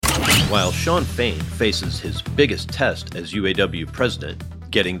While Shawn Fain faces his biggest test as UAW president,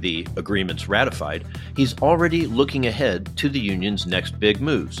 getting the agreements ratified, he's already looking ahead to the union's next big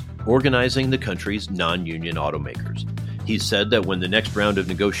moves, organizing the country's non-union automakers. He said that when the next round of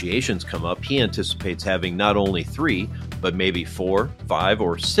negotiations come up, he anticipates having not only 3, but maybe 4, 5,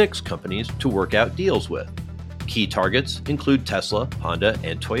 or 6 companies to work out deals with. Key targets include Tesla, Honda,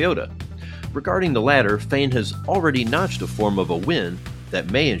 and Toyota. Regarding the latter, Fain has already notched a form of a win that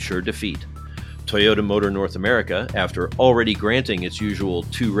may ensure defeat. Toyota Motor North America, after already granting its usual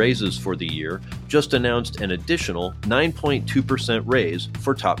 2 raises for the year, just announced an additional 9.2% raise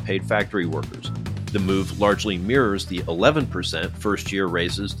for top-paid factory workers. The move largely mirrors the 11% first-year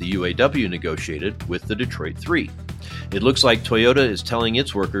raises the UAW negotiated with the Detroit 3. It looks like Toyota is telling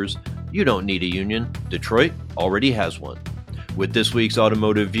its workers, you don't need a union, Detroit already has one. With this week's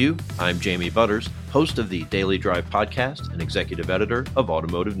Automotive View, I'm Jamie Butters, host of the Daily Drive podcast and executive editor of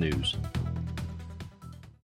Automotive News.